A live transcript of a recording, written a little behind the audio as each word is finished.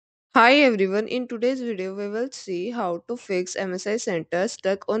Hi everyone, in today's video we will see how to fix MSI Center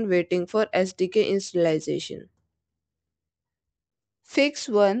stuck on waiting for SDK installation. Fix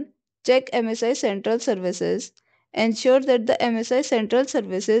 1. Check MSI Central Services. Ensure that the MSI Central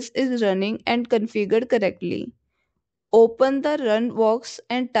Services is running and configured correctly. Open the run box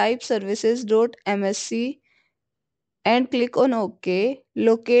and type services.msc and click on OK.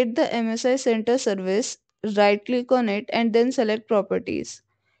 Locate the MSI Center service, right click on it and then select Properties.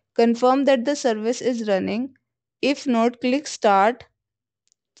 Confirm that the service is running. If not, click Start.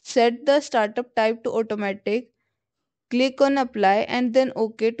 Set the startup type to automatic. Click on Apply and then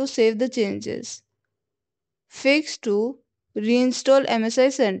OK to save the changes. Fix 2. Reinstall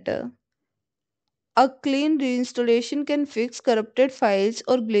MSI Center. A clean reinstallation can fix corrupted files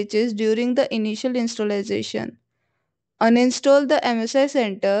or glitches during the initial installation. Uninstall the MSI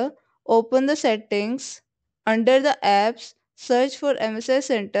Center. Open the settings. Under the apps, search for MSI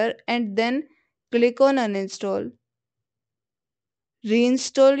Center and then click on Uninstall.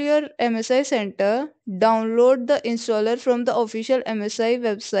 Reinstall your MSI Center. Download the installer from the official MSI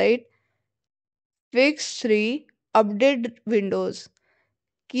website. Fix 3. Update Windows.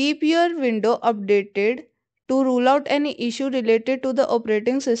 Keep your window updated to rule out any issue related to the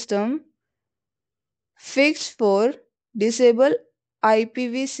operating system. Fix 4. Disable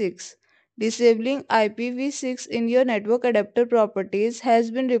IPv6. Disabling IPv6 in your network adapter properties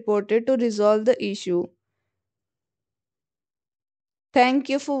has been reported to resolve the issue. Thank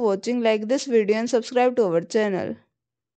you for watching. Like this video and subscribe to our channel.